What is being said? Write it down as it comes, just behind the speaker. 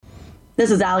This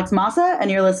is Alex Massa,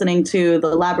 and you're listening to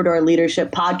the Labrador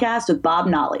Leadership Podcast with Bob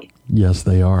Nolly. Yes,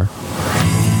 they are.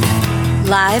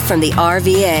 Live from the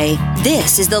RVA,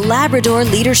 this is the Labrador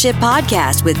Leadership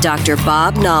Podcast with Dr.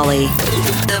 Bob Nolly.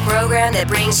 The program that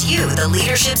brings you the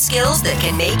leadership skills that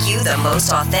can make you the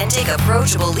most authentic,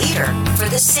 approachable leader for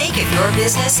the sake of your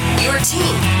business, your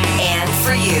team, and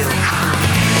for you.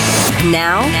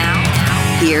 Now,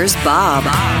 here's Bob.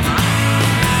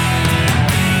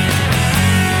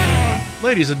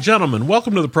 Ladies and gentlemen,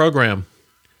 welcome to the program.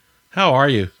 How are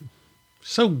you?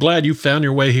 So glad you found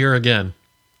your way here again.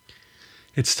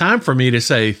 It's time for me to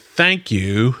say thank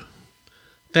you.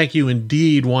 Thank you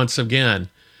indeed once again.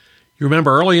 You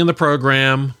remember early in the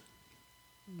program,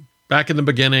 back in the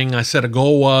beginning, I said a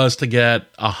goal was to get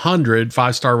 100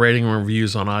 5-star rating and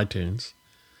reviews on iTunes.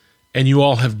 And you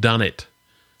all have done it.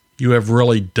 You have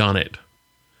really done it.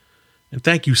 And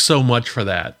thank you so much for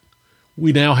that.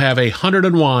 We now have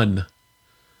 101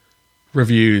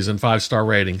 reviews and 5-star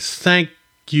ratings. Thank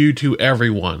you to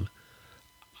everyone.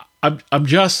 I'm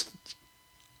just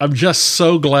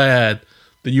so glad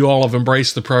that you all have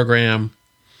embraced the program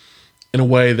in a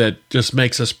way that just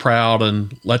makes us proud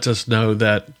and lets us know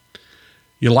that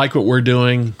you like what we're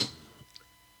doing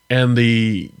and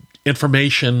the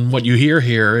information, what you hear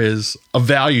here, is of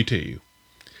value to you.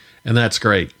 And that's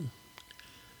great.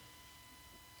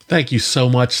 Thank you so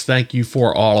much. Thank you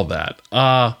for all of that.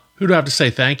 Who do I have to say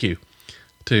thank you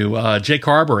to? Jay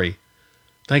Carberry.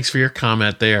 Thanks for your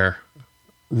comment there.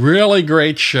 Really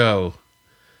great show.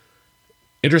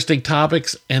 Interesting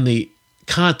topics, and the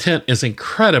content is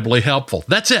incredibly helpful.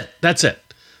 That's it.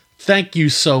 Thank you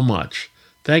so much.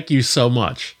 Thank you so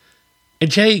much. And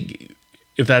Jay,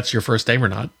 if that's your first name or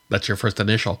not, that's your first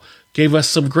initial, gave us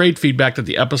some great feedback that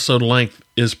the episode length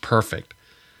is perfect.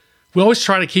 We always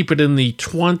try to keep it in the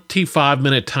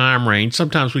 25-minute time range.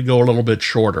 Sometimes we go a little bit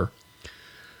shorter,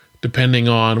 depending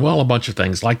on, well, a bunch of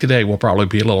things. Like today, we'll probably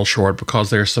be a little short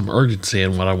because there's some urgency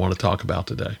in what I want to talk about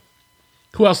today.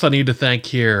 Who else I need to thank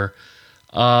here?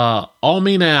 All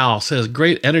Me Now says,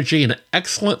 great energy and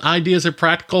excellent ideas and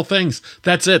practical things.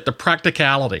 That's it, the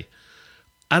practicality.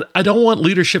 I don't want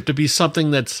leadership to be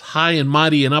something that's high and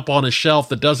mighty and up on a shelf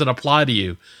that doesn't apply to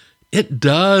you. It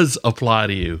does apply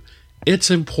to you. It's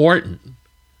important.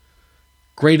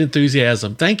 Great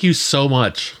enthusiasm. Thank you so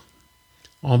much.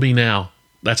 All Me Now.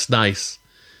 That's nice.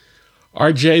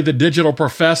 RJ, the digital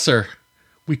professor.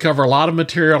 We cover a lot of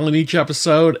material in each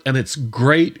episode, and it's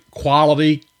great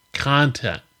quality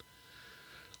content.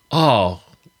 Oh,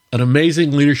 an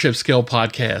amazing leadership skill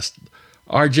podcast.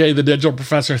 RJ, the digital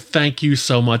professor, thank you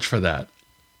so much for that.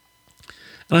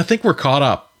 And I think we're caught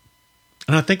up.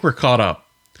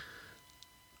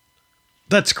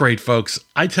 That's great, folks.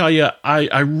 I tell you,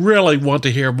 I really want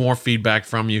to hear more feedback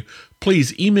from you.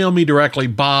 Please email me directly,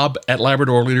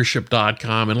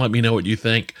 bob@labradorleadership.com, and let me know what you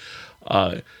think.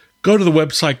 Go to the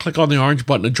website, click on the orange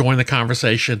button to join the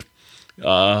conversation.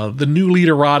 The new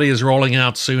Leaderati is rolling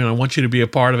out soon. I want you to be a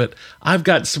part of it. I've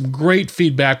got some great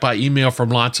feedback by email from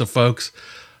lots of folks,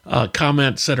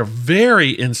 comments that are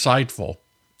very insightful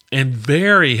and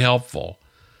very helpful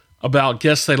about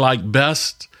guests they like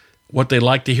best, what they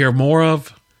like to hear more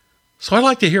of. So I'd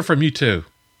like to hear from you too.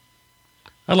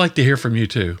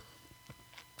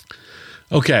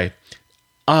 Okay.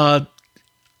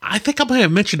 I think I might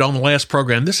have mentioned on the last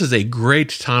program, this is a great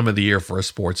time of the year for a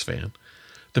sports fan.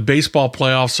 The baseball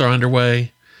playoffs are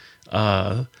underway.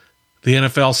 The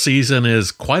NFL season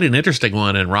is quite an interesting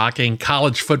one and rocking.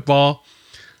 College football.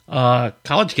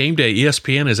 College Game Day,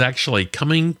 ESPN, is actually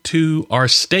coming to our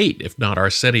state, if not our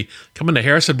city, coming to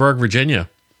Harrisonburg, Virginia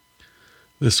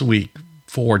this week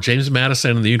for James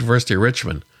Madison and the University of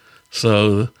Richmond.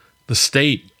 So the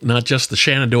state, not just the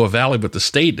Shenandoah Valley, but the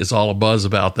state is all abuzz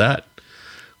about that.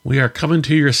 We are coming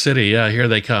to your city. Yeah, here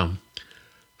they come.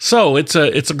 So it's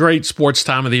a great sports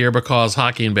time of the year because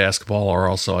hockey and basketball are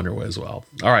also underway as well.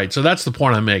 All right, so that's the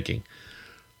point I'm making.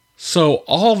 So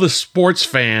all the sports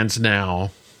fans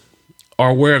now are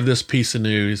aware of this piece of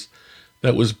news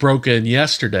that was broken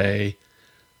yesterday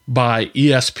by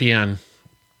ESPN.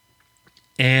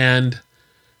 And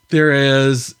there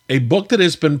is a book that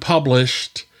has been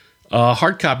published.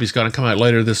 Hard copy is going to come out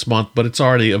later this month, but it's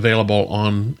already available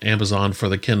on Amazon for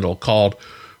the Kindle, called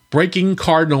Breaking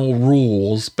Cardinal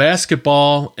Rules,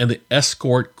 Basketball and the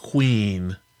Escort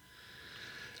Queen,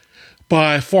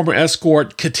 by former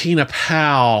escort Katina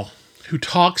Powell, who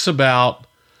talks about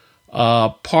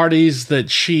parties that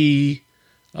she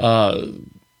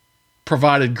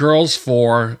provided girls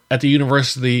for at the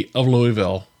University of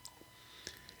Louisville.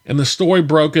 And the story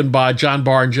broken by John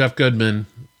Barr and Jeff Goodman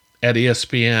at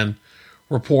ESPN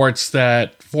reports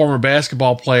that former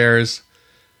basketball players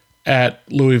at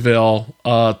Louisville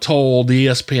told the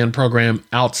ESPN program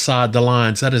Outside the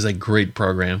Lines, that is a great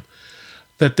program,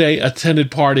 that they attended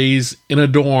parties in a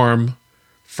dorm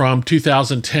from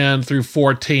 2010 through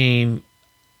 14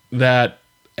 that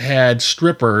had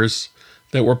strippers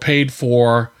that were paid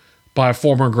for by a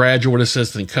former graduate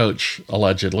assistant coach,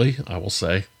 allegedly, I will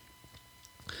say,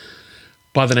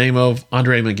 by the name of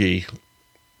Andre McGee.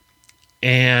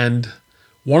 And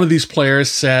one of these players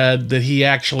said that he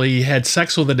actually had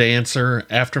sex with a dancer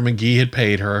after McGee had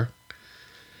paid her.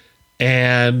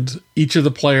 And each of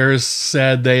the players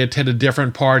said they attended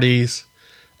different parties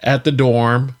at the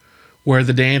dorm where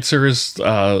the dancers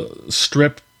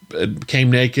stripped,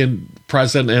 came naked,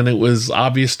 present, and it was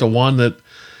obvious to one that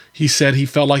he said he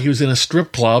felt like he was in a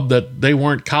strip club, that they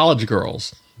weren't college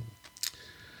girls.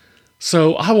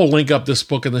 So I will link up this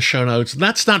book in the show notes. And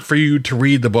that's not for you to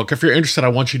read the book. If you're interested, I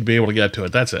want you to be able to get to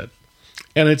it. That's it.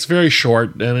 And it's very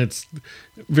short, and it's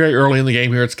very early in the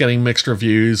game here. It's getting mixed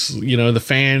reviews. You know, the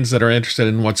fans that are interested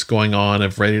in what's going on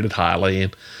have rated it highly,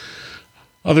 and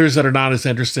others that are not as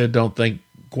interested don't think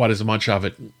quite as much of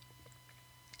it.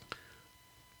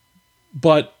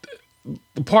 But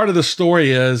the part of the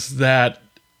story is that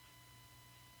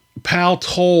Pal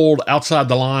told Outside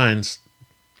the Lines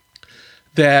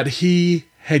that he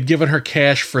had given her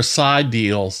cash for side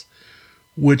deals,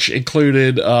 which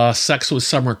included sex with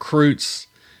some recruits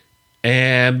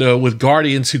and with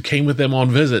guardians who came with them on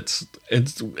visits,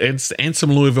 and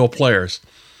some Louisville players.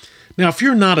 Now, if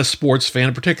you're not a sports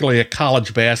fan, particularly a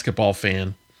college basketball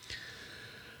fan,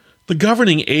 the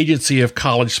governing agency of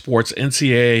college sports,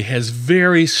 NCAA, has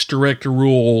very strict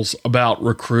rules about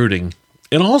recruiting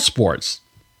in all sports.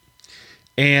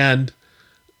 And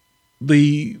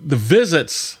the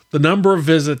visits, the number of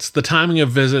visits, the timing of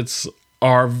visits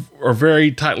are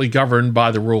very tightly governed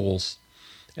by the rules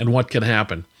and what can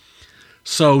happen.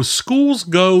 So schools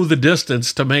go the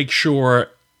distance to make sure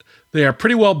they are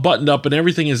pretty well buttoned up and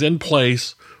everything is in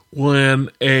place when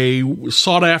a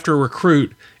sought-after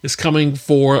recruit is coming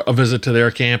for a visit to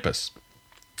their campus.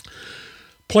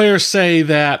 Players say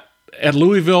that at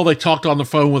Louisville, they talked on the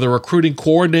phone with a recruiting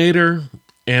coordinator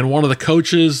and one of the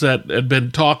coaches that had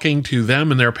been talking to them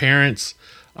and their parents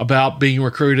about being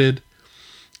recruited,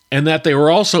 and that they were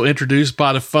also introduced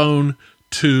by the phone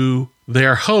to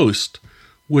their host,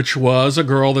 which was a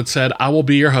girl that said, "I will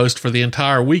be your host for the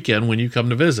entire weekend when you come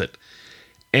to visit."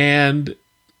 And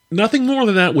nothing more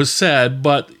than that was said,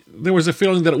 but there was a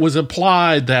feeling that it was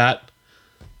implied that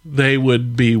they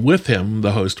would be with him,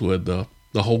 the host would, the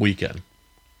whole weekend.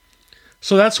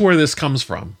 So that's where this comes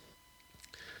from.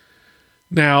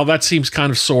 Now, that seems kind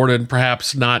of sordid,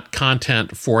 perhaps not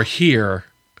content for here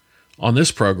on this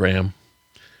program,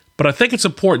 but I think it's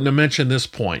important to mention this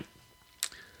point.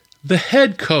 The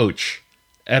head coach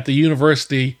at the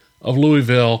University of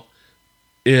Louisville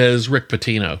is Rick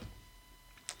Pitino.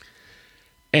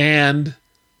 And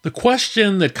the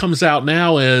question that comes out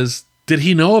now is, did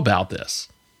he know about this?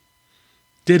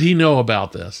 Did he know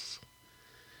about this?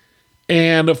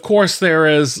 And of course, there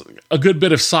is a good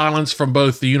bit of silence from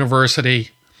both the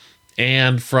university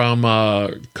and from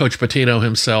Coach Pitino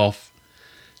himself.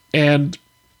 And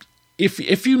if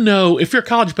you're a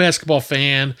college basketball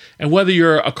fan, and whether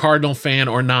you're a Cardinal fan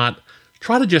or not,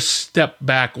 try to just step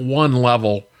back one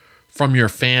level from your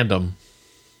fandom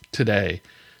today.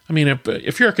 I mean,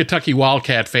 if you're a Kentucky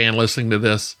Wildcat fan listening to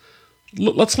this,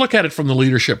 let's look at it from the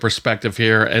leadership perspective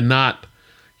here, and not,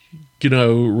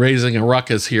 raising a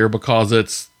ruckus here because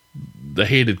it's the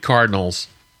hated Cardinals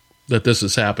that this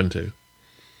has happened to.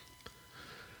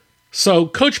 So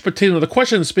Coach Pitino, the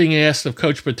question that's being asked of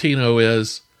Coach Pitino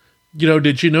is,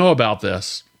 did you know about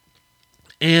this?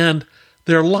 And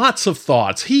there are lots of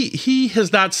thoughts. He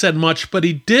has not said much, but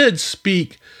he did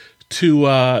speak to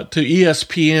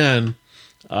ESPN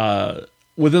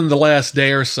within the last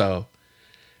day or so.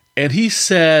 And he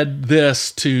said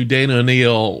this to Dana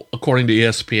O'Neill, according to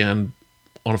ESPN,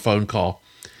 on a phone call.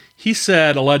 He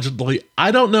said, allegedly,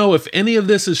 "I don't know if any of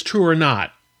this is true or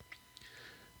not.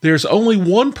 There's only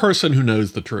one person who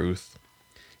knows the truth,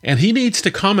 and he needs to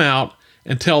come out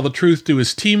and tell the truth to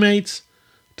his teammates,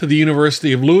 to the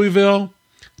University of Louisville,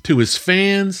 to his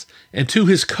fans, and to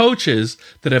his coaches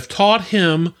that have taught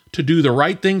him to do the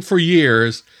right thing for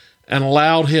years and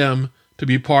allowed him to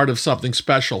be part of something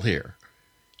special here.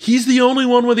 He's the only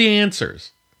one with the answers.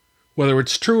 Whether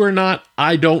it's true or not,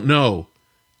 I don't know.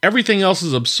 Everything else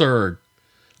is absurd.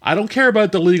 I don't care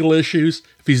about the legal issues.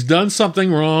 If he's done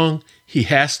something wrong, he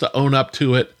has to own up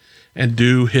to it and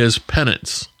do his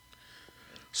penance."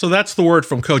 So that's the word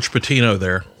from Coach Pitino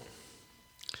there.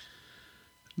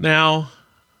 Now,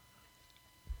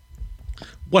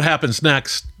 what happens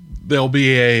next, there'll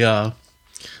be of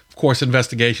course,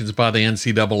 investigations by the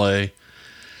NCAA.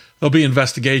 There'll be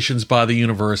investigations by the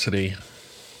university.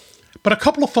 But a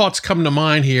couple of thoughts come to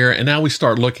mind here, and now we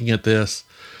start looking at this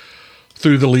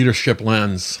through the leadership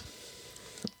lens.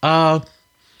 I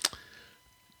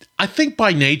think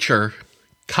by nature,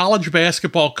 college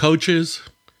basketball coaches,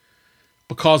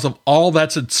 because of all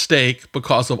that's at stake,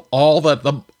 because of all that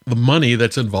the money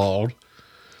that's involved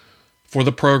for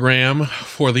the program,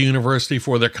 for the university,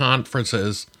 for their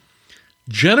conferences,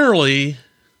 generally,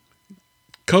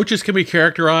 coaches can be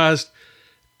characterized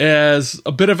as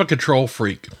a bit of a control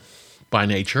freak by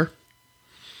nature,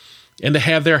 and to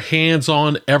have their hands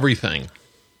on everything.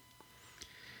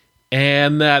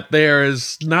 And that there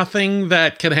is nothing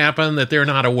that can happen that they're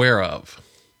not aware of.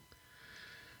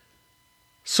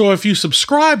 So if you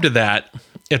subscribe to that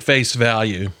at face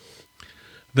value,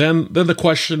 then the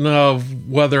question of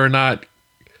whether or not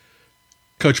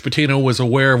Coach Pitino was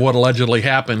aware of what allegedly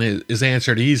happened is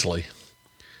answered easily.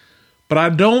 But I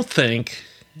don't think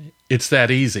it's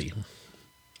that easy.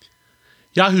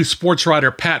 Yahoo sports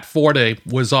writer Pat Forte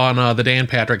was on the Dan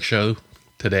Patrick Show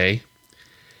today,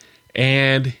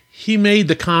 and he made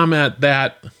the comment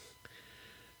that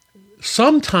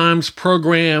sometimes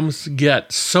programs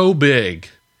get so big,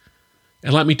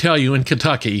 and let me tell you, in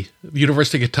Kentucky, the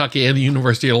University of Kentucky and the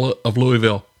University of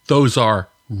Louisville, those are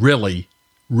really,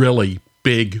 really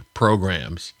big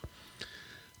programs.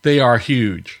 They are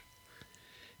huge.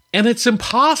 And it's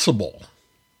impossible,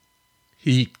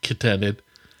 he contended,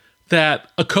 that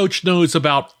a coach knows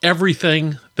about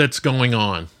everything that's going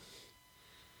on.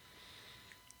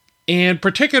 And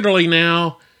particularly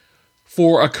now,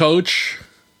 for a coach,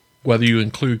 whether you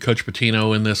include Coach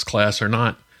Pitino in this class or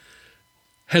not,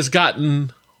 has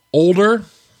gotten older,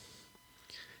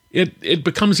 it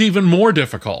becomes even more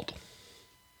difficult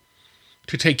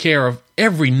to take care of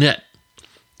every nit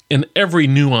and every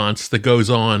nuance that goes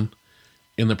on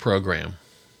in the program.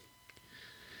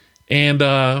 And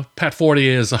Pat Forte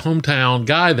is a hometown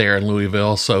guy there in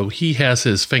Louisville, so he has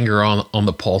his finger on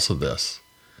the pulse of this.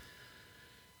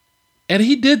 And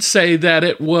he did say that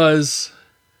it was,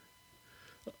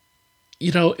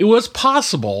 it was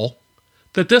possible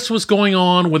that this was going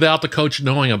on without the coach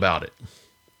knowing about it.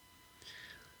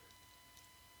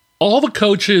 All the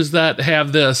coaches that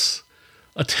have this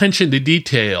attention to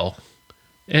detail,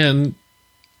 and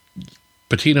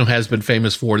Pitino has been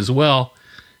famous for it as well,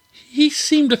 he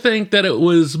seemed to think that it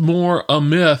was more a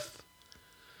myth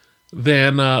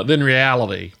than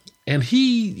reality. And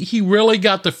he really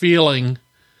got the feeling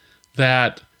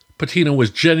that Pitino was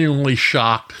genuinely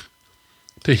shocked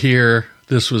to hear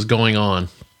this was going on.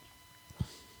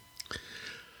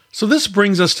 So this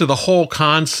brings us to the whole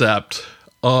concept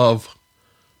of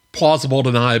plausible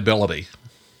deniability.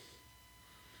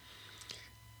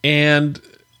 And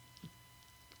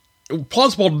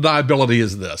plausible deniability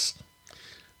is this.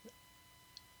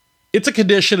 It's a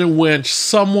condition in which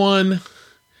someone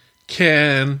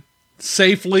can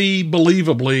safely,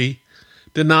 believably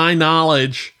deny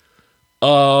knowledge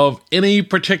of any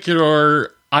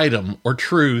particular item or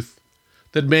truth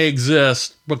that may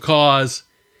exist because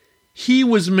he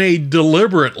was made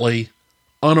deliberately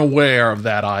unaware of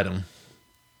that item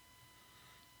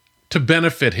to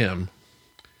benefit him,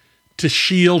 to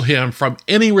shield him from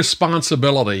any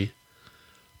responsibility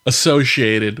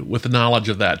associated with the knowledge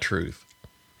of that truth.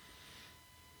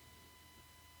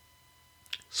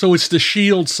 So it's to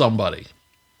shield somebody.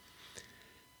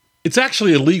 It's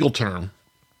actually a legal term.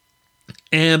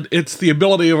 And it's the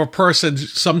ability of a person,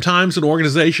 sometimes in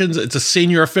organizations, it's a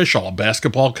senior official, a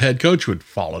basketball head coach would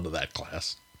fall into that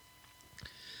class,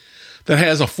 that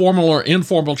has a formal or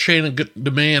informal chain of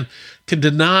demand, can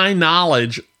deny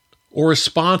knowledge or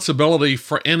responsibility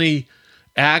for any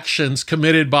actions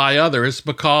committed by others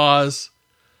because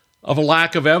of a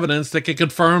lack of evidence that can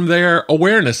confirm their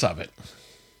awareness of it.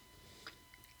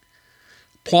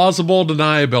 Plausible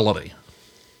deniability.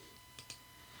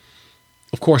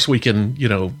 Of course, we can,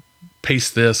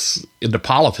 paste this into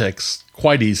politics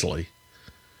quite easily,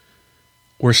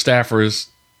 where staffers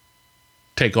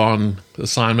take on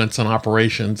assignments and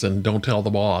operations and don't tell the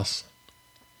boss,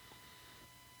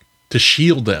 to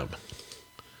shield them,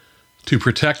 to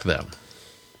protect them.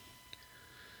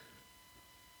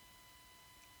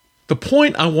 The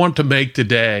point I want to make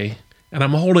today, and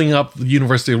I'm holding up the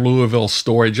University of Louisville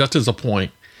story just as a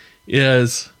point,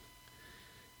 is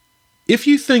if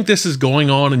you think this is going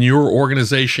on in your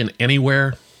organization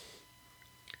anywhere,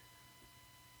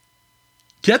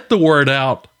 get the word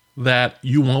out that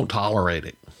you won't tolerate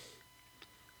it.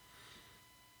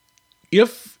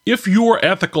 If your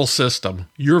ethical system,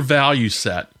 your value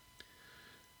set,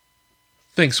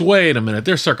 thinks, wait a minute,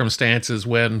 there's circumstances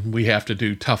when we have to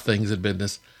do tough things in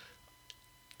business.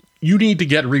 You need to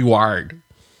get rewired.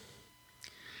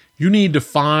 You need to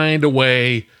find a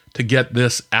way to get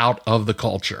this out of the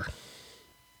culture.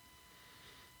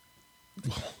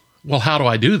 Well, how do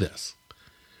I do this?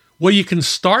 Well, you can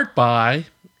start by,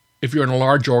 if you're in a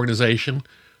large organization,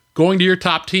 going to your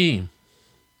top team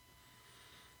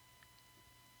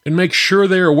and make sure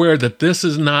they're aware that this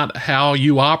is not how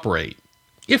you operate,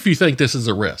 if you think this is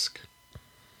a risk.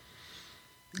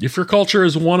 If your culture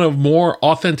is one of more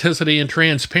authenticity and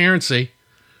transparency,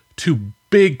 two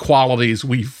big qualities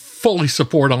we fully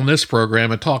support on this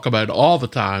program and talk about all the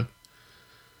time,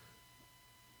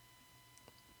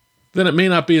 then it may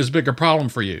not be as big a problem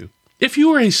for you. If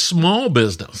you are a small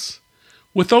business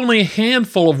with only a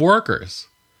handful of workers,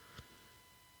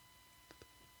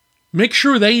 make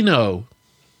sure they know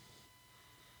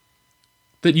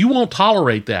that you won't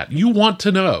tolerate that. You want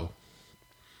to know.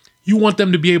 You want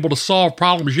them to be able to solve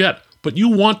problems yet, but you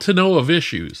want to know of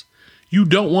issues. You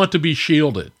don't want to be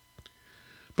shielded.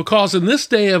 Because in this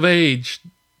day and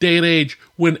age,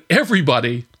 when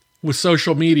everybody with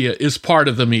social media is part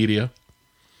of the media,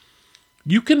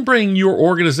 you can bring your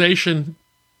organization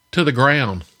to the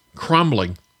ground,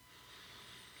 crumbling.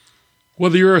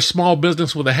 Whether you're a small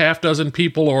business with a half dozen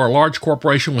people or a large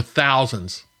corporation with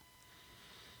thousands.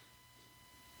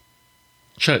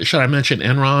 Should I mention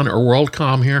Enron or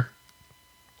WorldCom here?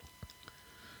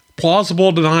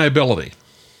 Plausible deniability.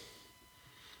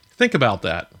 Think about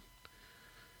that.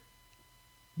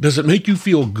 Does it make you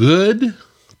feel good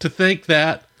to think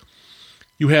that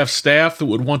you have staff that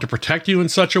would want to protect you in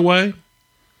such a way?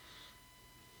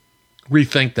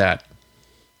 Rethink that.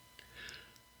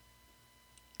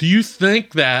 Do you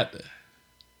think that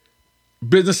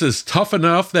business is tough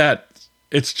enough that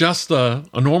it's just a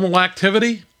normal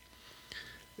activity?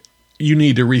 You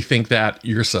need to rethink that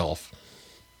yourself.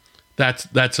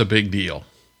 That's a big deal.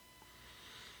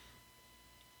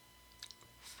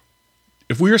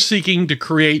 If we are seeking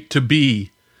to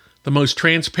be the most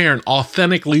transparent,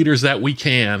 authentic leaders that we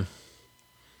can,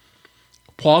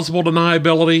 plausible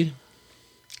deniability,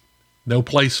 no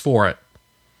place for it.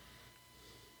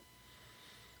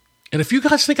 And if you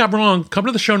guys think I'm wrong, come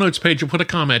to the show notes page and put a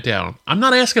comment down. I'm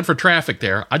not asking for traffic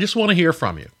there. I just want to hear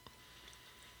from you.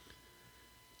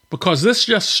 Because this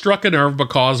just struck a nerve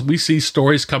because we see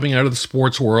stories coming out of the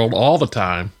sports world all the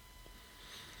time.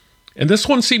 And this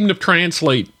one seemed to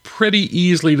translate pretty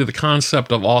easily to the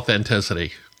concept of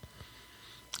authenticity.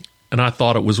 And I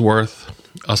thought it was worth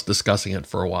us discussing it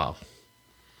for a while.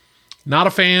 Not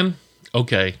a fan?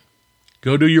 Okay.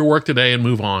 Go do your work today and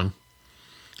move on.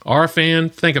 Are a fan?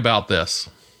 Think about this.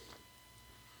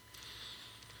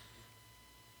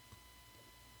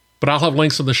 But I'll have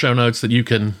links in the show notes that you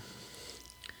can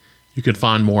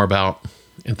find more about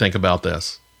and think about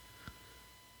this.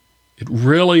 It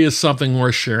really is something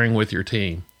worth sharing with your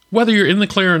team, whether you're in the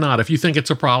clear or not, if you think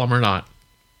it's a problem or not.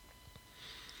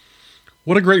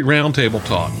 What a great roundtable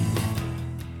talk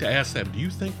to ask them, do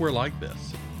you think we're like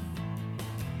this?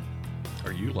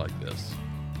 Are you like this?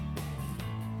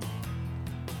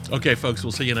 Okay, folks,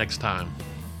 we'll see you next time.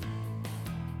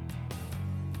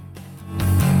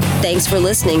 Thanks for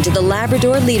listening to the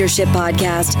Labrador Leadership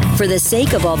Podcast. For the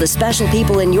sake of all the special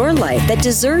people in your life that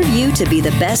deserve you to be the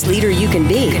best leader you can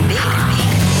be.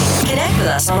 Connect with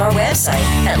us on our website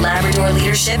at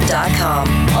LabradorLeadership.com,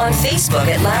 on Facebook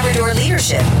at Labrador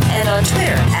Leadership, and on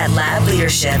Twitter at Lab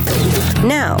Leadership.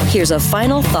 Now, here's a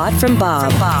final thought from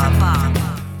Bob.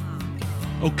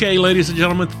 Okay, ladies and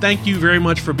gentlemen, thank you very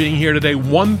much for being here today.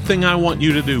 One thing I want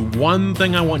you to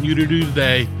do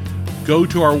today, go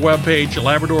to our webpage,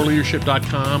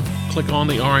 LabradorLeadership.com, click on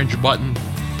the orange button.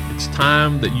 It's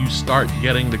time that you start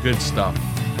getting the good stuff.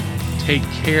 Take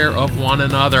care of one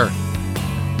another.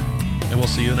 And we'll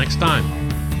see you next time.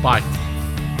 Bye.